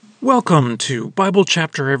Welcome to Bible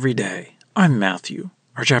Chapter Every Day. I'm Matthew.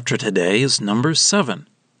 Our chapter today is Numbers 7.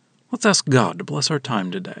 Let's ask God to bless our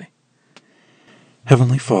time today.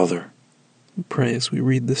 Heavenly Father, we pray as we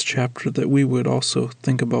read this chapter that we would also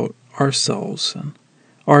think about ourselves and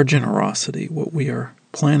our generosity, what we are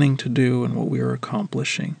planning to do and what we are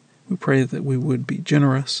accomplishing. We pray that we would be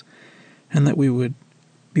generous and that we would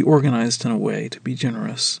be organized in a way to be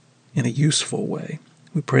generous in a useful way.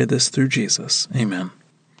 We pray this through Jesus. Amen.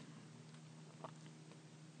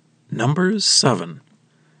 Numbers 7.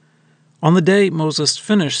 On the day Moses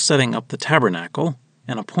finished setting up the tabernacle,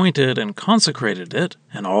 and appointed and consecrated it,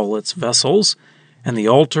 and all its vessels, and the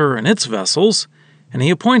altar and its vessels, and he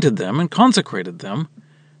appointed them and consecrated them,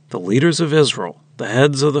 the leaders of Israel, the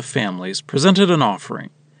heads of the families, presented an offering.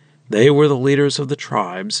 They were the leaders of the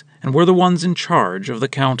tribes, and were the ones in charge of the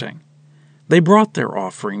counting. They brought their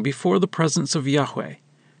offering before the presence of Yahweh,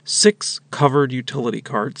 6 covered utility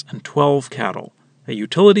carts and 12 cattle, a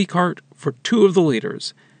utility cart for 2 of the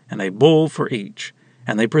leaders, and a bull for each,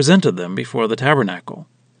 and they presented them before the tabernacle.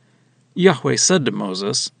 Yahweh said to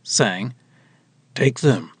Moses, saying, "Take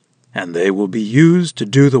them, and they will be used to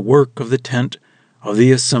do the work of the tent of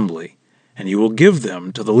the assembly, and you will give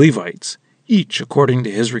them to the Levites, each according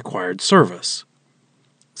to his required service."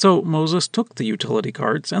 So Moses took the utility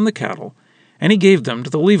carts and the cattle, and he gave them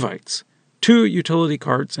to the Levites. 2 utility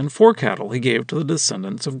carts and 4 cattle he gave to the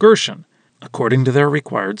descendants of Gershon, according to their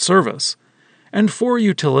required service, and 4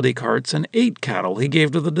 utility carts and 8 cattle he gave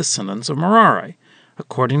to the descendants of Merari,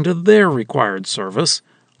 according to their required service,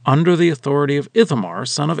 under the authority of Ithamar,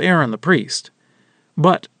 son of Aaron the priest.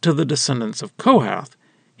 But to the descendants of Kohath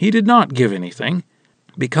he did not give anything,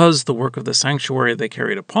 because the work of the sanctuary they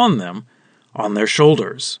carried upon them, on their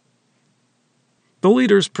shoulders. The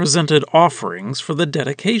leaders presented offerings for the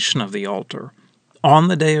dedication of the altar, on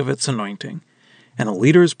the day of its anointing, and the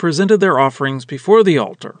leaders presented their offerings before the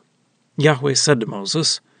altar. Yahweh said to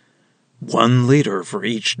Moses, "1 leader for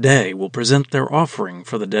each day will present their offering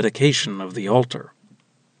for the dedication of the altar."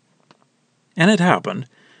 And it happened,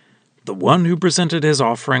 the one who presented his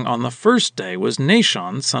offering on the first day was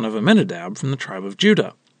Nahshon, son of Amminadab, from the tribe of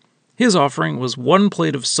Judah. His offering was 1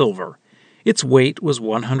 plate of silver. Its weight was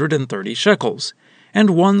 130 shekels,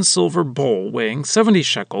 and 1 silver bowl weighing 70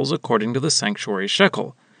 shekels according to the sanctuary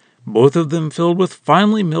shekel, both of them filled with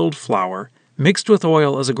finely milled flour, mixed with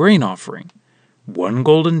oil as a grain offering, 1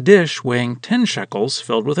 golden dish weighing 10 shekels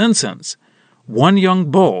filled with incense, 1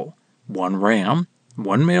 young bull, 1 ram,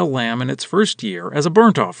 1 male lamb in its first year as a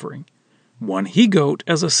burnt offering, 1 he-goat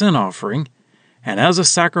as a sin offering, and as a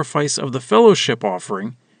sacrifice of the fellowship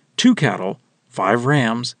offering, 2 cattle, 5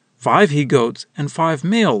 rams, 5 he-goats, and 5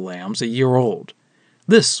 male lambs a year old.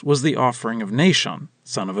 This was the offering of Nahshon,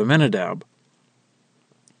 son of Amminadab.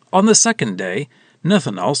 On the second day,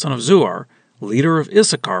 Nethanel, son of Zuar, leader of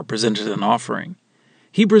Issachar, presented an offering.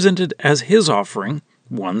 He presented as his offering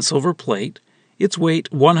 1 silver plate, its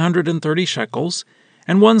weight 130 shekels,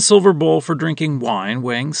 and 1 silver bowl for drinking wine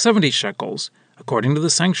weighing 70 shekels, according to the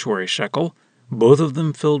sanctuary shekel, both of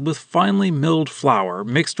them filled with finely milled flour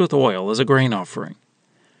mixed with oil as a grain offering.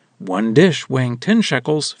 1 dish weighing 10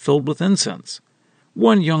 shekels filled with incense,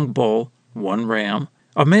 1 young bull, 1 ram,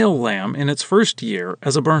 a male lamb in its first year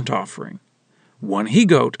as a burnt offering, 1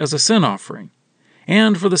 he-goat as a sin offering,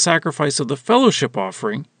 and for the sacrifice of the fellowship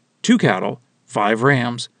offering, 2 cattle, 5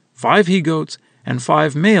 rams, 5 he-goats, and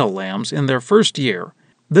 5 male lambs in their first year.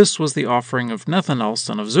 This was the offering of Nethanel,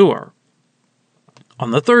 son of Zuar.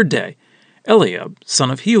 On the third day, Eliab,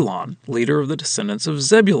 son of Helon, leader of the descendants of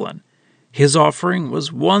Zebulun. His offering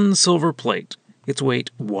was 1 silver plate, its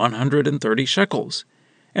weight 130 shekels,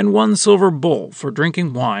 and 1 silver bowl for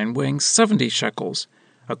drinking wine weighing 70 shekels,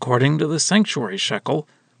 according to the sanctuary shekel,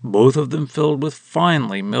 both of them filled with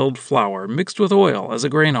finely milled flour mixed with oil as a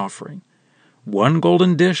grain offering, 1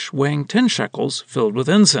 golden dish weighing 10 shekels filled with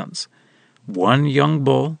incense, 1 young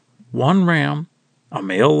bull, 1 ram, a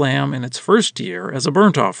male lamb in its first year as a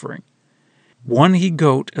burnt offering, 1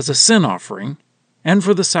 he-goat as a sin offering, and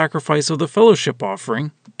for the sacrifice of the fellowship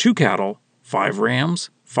offering, 2 cattle, 5 rams,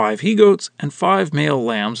 5 he-goats, and 5 male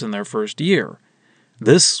lambs in their first year.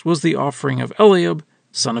 This was the offering of Eliab,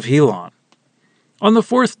 son of Helon. On the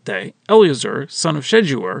fourth day, Eleazar, son of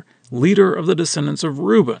Shedeur, leader of the descendants of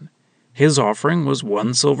Reuben. His offering was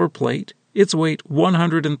 1 silver plate, its weight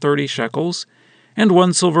 130 shekels, and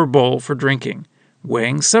 1 silver bowl for drinking,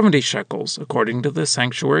 weighing 70 shekels, according to the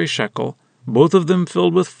sanctuary shekel, both of them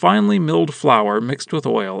filled with finely milled flour mixed with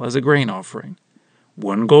oil as a grain offering,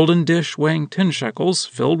 1 golden dish weighing 10 shekels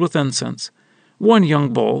filled with incense, 1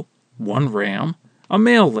 young bull, 1 ram, a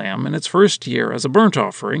male lamb in its first year as a burnt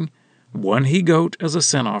offering, 1 he-goat as a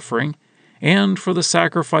sin offering, and for the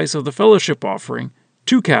sacrifice of the fellowship offering,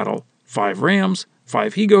 2 cattle, 5 rams,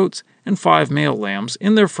 5 he-goats, and 5 male lambs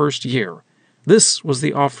in their first year. This was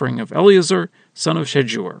the offering of Eleazar, son of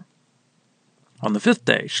Shedeur. On the 5th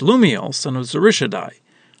day, Shelumiel, son of Zurishaddai,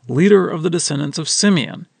 leader of the descendants of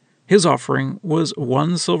Simeon, his offering was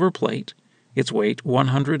 1 silver plate, its weight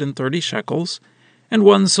 130 shekels, and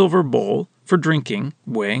 1 silver bowl for drinking,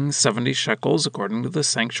 weighing 70 shekels according to the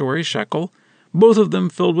sanctuary shekel, both of them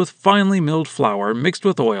filled with finely milled flour mixed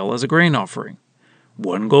with oil as a grain offering.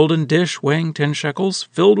 1 golden dish weighing 10 shekels,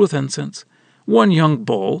 filled with incense, 1 young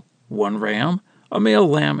bull, 1 ram, a male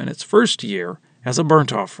lamb in its first year as a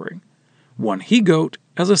burnt offering, 1 he-goat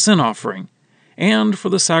as a sin offering, and for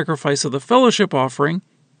the sacrifice of the fellowship offering,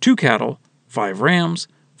 2 cattle, 5 rams,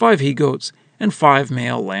 5 he-goats, and 5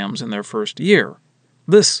 male lambs in their first year.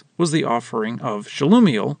 This was the offering of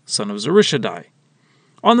Shelumiel, son of Zurishaddai.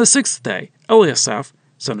 On the 6th day, Eliasaph,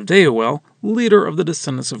 son of Deuel, leader of the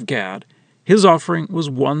descendants of Gad, his offering was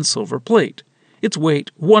 1 silver plate, its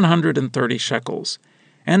weight 130 shekels,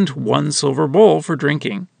 and 1 silver bowl for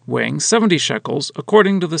drinking, weighing 70 shekels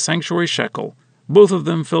according to the sanctuary shekel, both of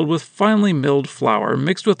them filled with finely milled flour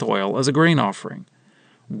mixed with oil as a grain offering.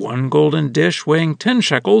 1 golden dish weighing 10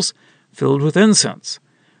 shekels, filled with incense,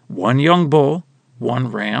 1 young bull,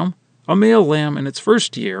 1 ram, a male lamb in its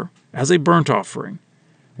first year as a burnt offering,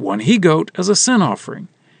 1 he-goat as a sin offering,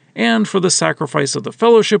 and for the sacrifice of the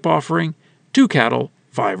fellowship offering, 2 cattle,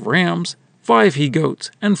 5 rams, 5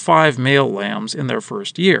 he-goats, and 5 male lambs in their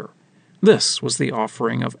first year. This was the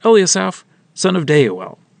offering of Eliasaph, son of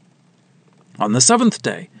Deuel. On the 7th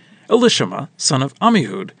day, Elishama, son of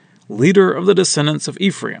Ammihud, leader of the descendants of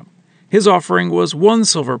Ephraim, his offering was 1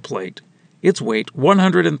 silver plate, its weight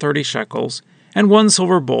 130 shekels, and 1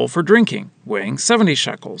 silver bowl for drinking, weighing 70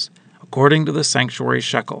 shekels, according to the sanctuary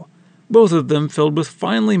shekel, both of them filled with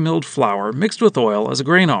finely milled flour mixed with oil as a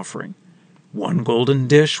grain offering. 1 golden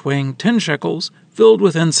dish weighing 10 shekels, filled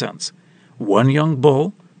with incense, 1 young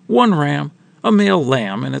bull, 1 ram, a male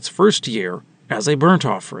lamb in its first year as a burnt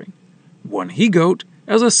offering, 1 he-goat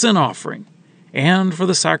as a sin offering, and for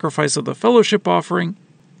the sacrifice of the fellowship offering,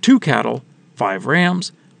 2 cattle, 5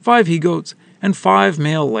 rams, 5 he-goats, and 5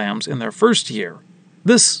 male lambs in their first year.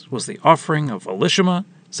 This was the offering of Elishama,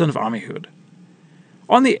 son of Ammihud.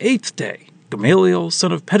 On the 8th day, Gamaliel,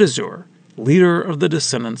 son of Pedazur, leader of the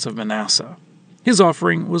descendants of Manasseh, his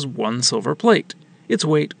offering was 1 silver plate, its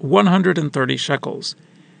weight 130 shekels,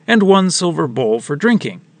 and 1 silver bowl for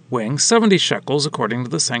drinking, weighing 70 shekels according to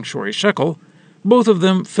the sanctuary shekel, both of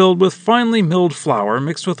them filled with finely milled flour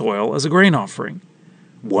mixed with oil as a grain offering.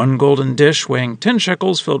 1 golden dish weighing 10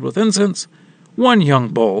 shekels filled with incense, 1 young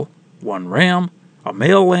bull, 1 ram, a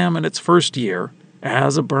male lamb in its first year,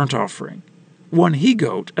 as a burnt offering, 1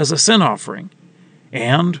 he-goat as a sin offering,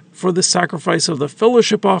 and for the sacrifice of the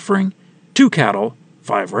fellowship offering, 2 cattle,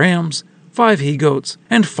 5 rams, 5 he-goats,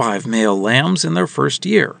 and 5 male lambs in their first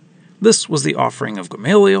year. This was the offering of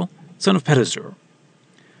Gamaliel, son of Pedazur.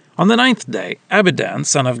 On the 9th day, Abidan,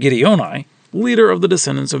 son of Gideoni, leader of the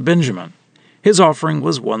descendants of Benjamin, his offering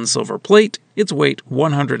was 1 silver plate, its weight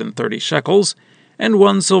 130 shekels, and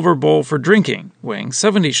 1 silver bowl for drinking, weighing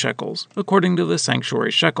 70 shekels, according to the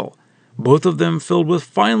sanctuary shekel, both of them filled with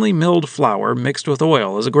finely milled flour mixed with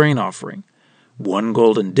oil as a grain offering. 1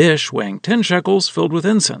 golden dish weighing 10 shekels filled with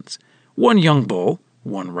incense, 1 young bull,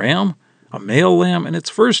 1 ram, a male lamb in its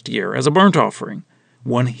first year as a burnt offering,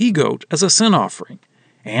 1 he-goat as a sin offering,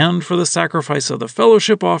 and for the sacrifice of the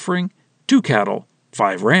fellowship offering, 2 cattle,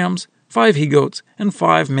 5 rams, 5 he-goats, and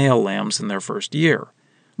 5 male lambs in their first year.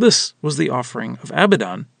 This was the offering of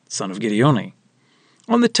Abidan, son of Gideoni.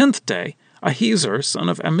 On the 10th day, Ahiezer, son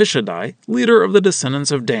of Ammishaddai, leader of the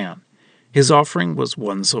descendants of Dan. His offering was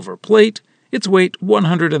 1 silver plate, its weight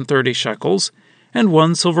 130 shekels, and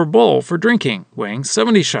 1 silver bowl for drinking, weighing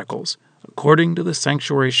 70 shekels, according to the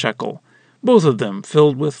sanctuary shekel, both of them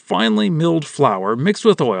filled with finely milled flour mixed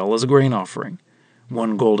with oil as a grain offering.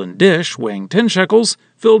 1 golden dish weighing 10 shekels,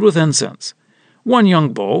 filled with incense, 1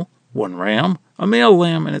 young bull, 1 ram, a male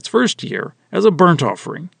lamb in its first year, as a burnt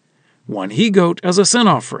offering, 1 he-goat as a sin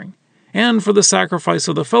offering, and for the sacrifice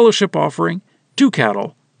of the fellowship offering, 2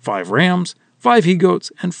 cattle, 5 rams, 5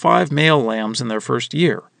 he-goats, and 5 male lambs in their first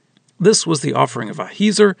year. This was the offering of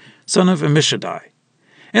Ahiezer, son of Ammishaddai.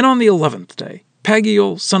 And on the 11th day,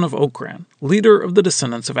 Pagiel, son of Okran, leader of the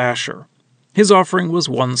descendants of Asher. His offering was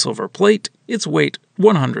 1 silver plate, its weight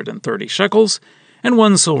 130 shekels, and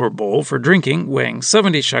 1 silver bowl for drinking, weighing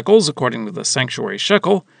 70 shekels according to the sanctuary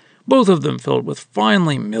shekel, both of them filled with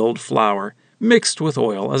finely milled flour, mixed with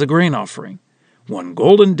oil as a grain offering. 1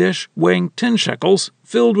 golden dish weighing 10 shekels,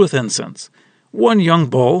 filled with incense, 1 young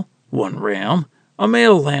bull, 1 ram, a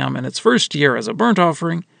male lamb in its first year as a burnt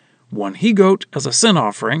offering, 1 he-goat as a sin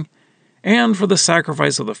offering, and for the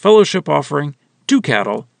sacrifice of the fellowship offering, 2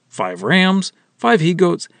 cattle, 5 rams, 5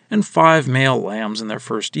 he-goats, and 5 male lambs in their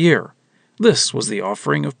first year. This was the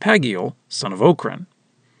offering of Pagiel, son of Ochran.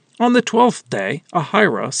 On the 12th day,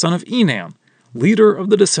 Ahira, son of Enan, leader of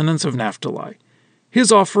the descendants of Naphtali. His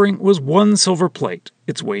offering was 1 silver plate,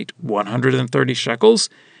 its weight 130 shekels,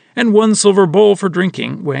 and 1 silver bowl for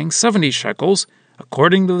drinking, weighing 70 shekels,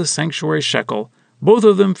 according to the sanctuary shekel, both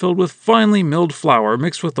of them filled with finely milled flour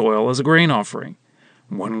mixed with oil as a grain offering.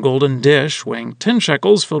 1 golden dish weighing 10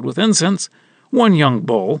 shekels filled with incense, 1 young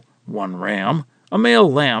bull, 1 ram, a male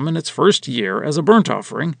lamb in its first year as a burnt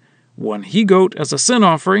offering, 1 he-goat as a sin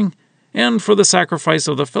offering, and for the sacrifice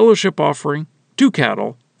of the fellowship offering, 2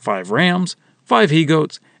 cattle, 5 rams, 5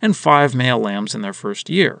 he-goats, and 5 male lambs in their first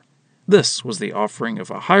year. This was the offering of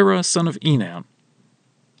Ahira, son of Enan.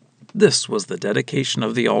 This was the dedication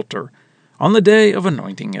of the altar, on the day of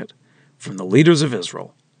anointing it, from the leaders of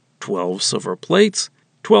Israel: 12 silver plates,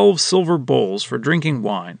 12 silver bowls for drinking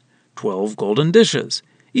wine, 12 golden dishes,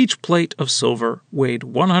 each plate of silver weighed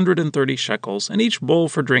 130 shekels, and each bowl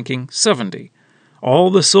for drinking 70. All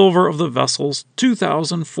the silver of the vessels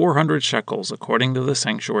 2,400 shekels, according to the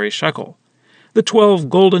sanctuary shekel. The 12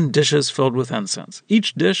 golden dishes filled with incense,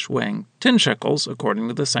 each dish weighing 10 shekels, according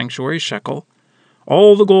to the sanctuary shekel.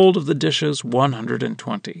 All the gold of the dishes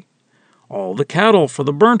 120. All the cattle for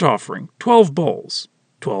the burnt offering 12 bulls,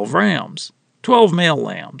 12 rams, 12 male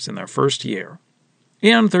lambs in their first year,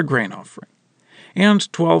 and their grain offering, and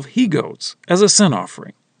 12 he-goats as a sin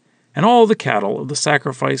offering, and all the cattle of the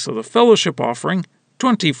sacrifice of the fellowship offering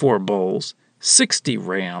 24 bulls, 60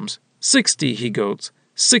 rams, 60 he-goats,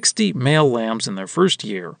 60 male lambs in their first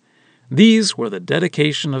year. These were the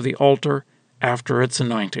dedication of the altar after its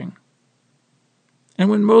anointing. And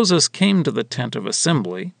when Moses came to the tent of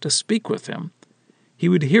assembly to speak with him, he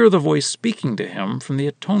would hear the voice speaking to him from the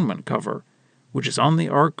atonement cover, which is on the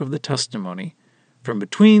ark of the testimony, from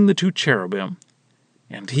between the 2 cherubim,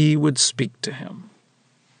 and he would speak to him.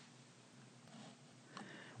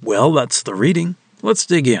 Well, that's the reading. Let's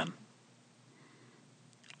dig in.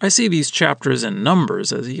 I see these chapters in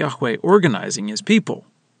Numbers as Yahweh organizing his people.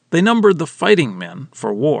 They numbered the fighting men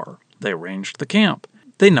for war. They arranged the camp.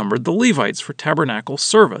 They numbered the Levites for tabernacle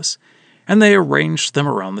service, and they arranged them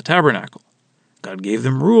around the tabernacle. God gave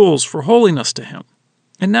them rules for holiness to him.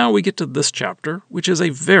 And now we get to this chapter, which is a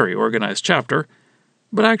very organized chapter,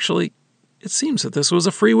 but actually, it seems that this was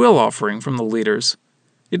a free will offering from the leaders.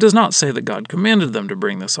 It does not say that God commanded them to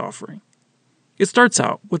bring this offering. It starts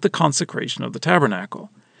out with the consecration of the tabernacle.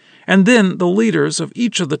 And then the leaders of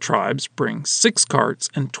each of the tribes bring 6 carts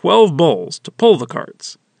and 12 bulls to pull the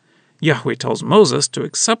carts. Yahweh tells Moses to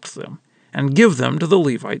accept them and give them to the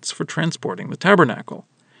Levites for transporting the tabernacle.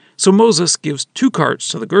 So Moses gives 2 carts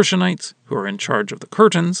to the Gershonites, who are in charge of the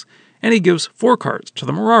curtains, and he gives 4 carts to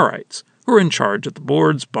the Merarites, who are in charge of the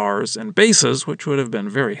boards, bars, and bases, which would have been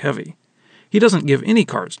very heavy. He doesn't give any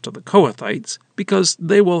carts to the Kohathites, because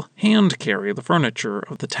they will hand carry the furniture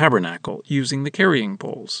of the tabernacle using the carrying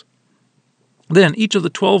poles. Then each of the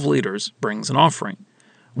 12 leaders brings an offering,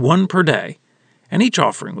 1 per day, and each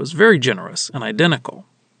offering was very generous and identical.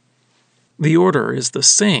 The order is the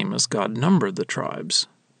same as God numbered the tribes.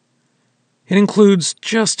 It includes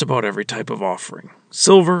just about every type of offering: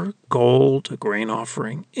 silver, gold, a grain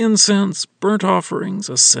offering, incense, burnt offerings,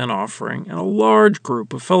 a sin offering, and a large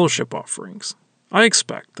group of fellowship offerings. I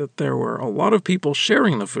expect that there were a lot of people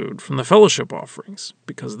sharing the food from the fellowship offerings,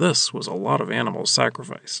 because this was a lot of animals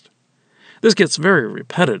sacrificed. This gets very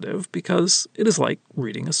repetitive because it is like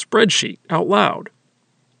reading a spreadsheet out loud.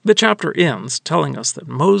 The chapter ends telling us that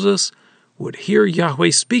Moses would hear Yahweh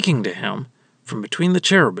speaking to him from between the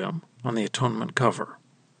cherubim on the atonement cover.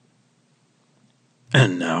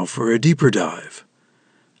 And now for a deeper dive.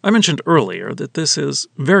 I mentioned earlier that this is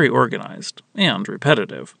very organized and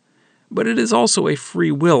repetitive, but it is also a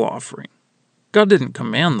free will offering. God didn't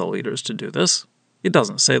command the leaders to do this. It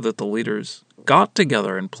doesn't say that the leaders got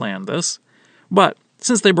together and planned this, but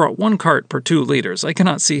since they brought 1 cart per 2 leaders, I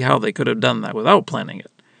cannot see how they could have done that without planning it,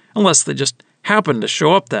 unless they just happened to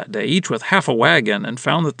show up that day, each with half a wagon, and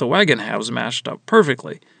found that the wagon halves matched up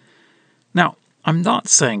perfectly. Now, I'm not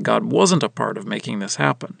saying God wasn't a part of making this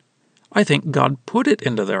happen. I think God put it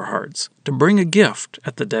into their hearts to bring a gift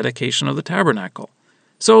at the dedication of the tabernacle.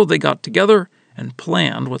 So they got together and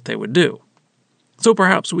planned what they would do. So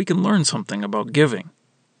perhaps we can learn something about giving.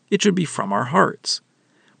 It should be from our hearts.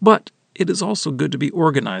 But it is also good to be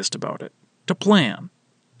organized about it, to plan,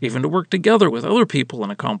 even to work together with other people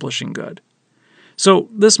in accomplishing good. So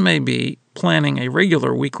this may be planning a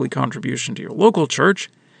regular weekly contribution to your local church.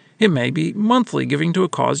 It may be monthly giving to a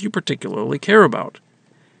cause you particularly care about.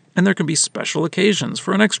 And there can be special occasions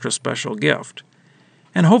for an extra special gift.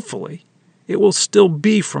 And hopefully, it will still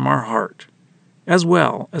be from our heart, as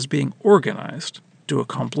well as being organized to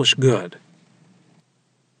accomplish good.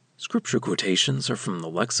 Scripture quotations are from the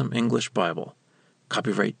Lexham English Bible.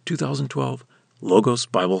 Copyright 2012, Logos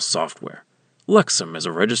Bible Software. Lexham is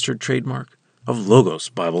a registered trademark of Logos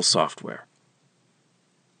Bible Software.